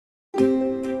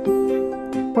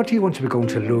What do you want to be going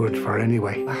to Lourdes for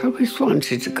anyway? I always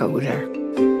wanted to go there.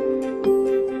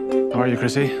 How are you,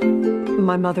 Chrissy?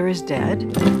 My mother is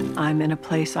dead. I'm in a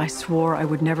place I swore I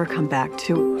would never come back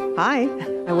to. Hi.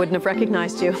 I wouldn't have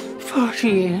recognized you. 40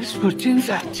 years would do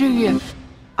that to you.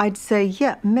 I'd say,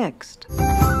 yeah, mixed.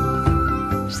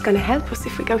 She's gonna help us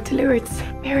if we go to Lourdes.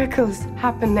 Miracles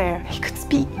happen there. He could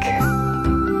speak.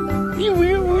 You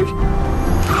will.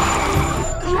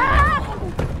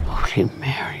 Holy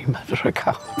Mary, Mother of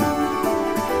God.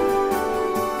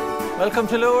 Welcome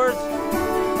to Lourdes.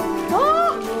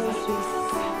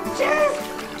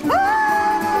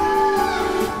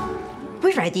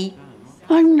 We're ready.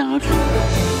 I'm not.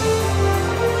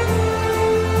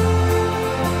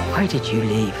 Why did you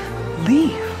leave?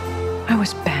 Leave? I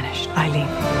was banished, Eileen.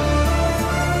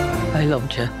 I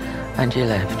loved you, and you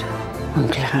left. I'm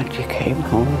glad you came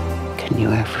home. Can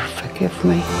you ever forgive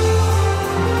me?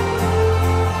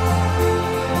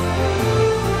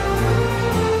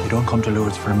 You don't come to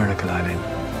Lourdes for a miracle, Eileen.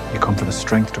 You come for the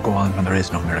strength to go on when there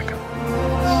is no miracle.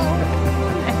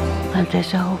 And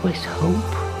there's always hope.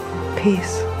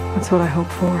 Peace. That's what I hope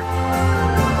for.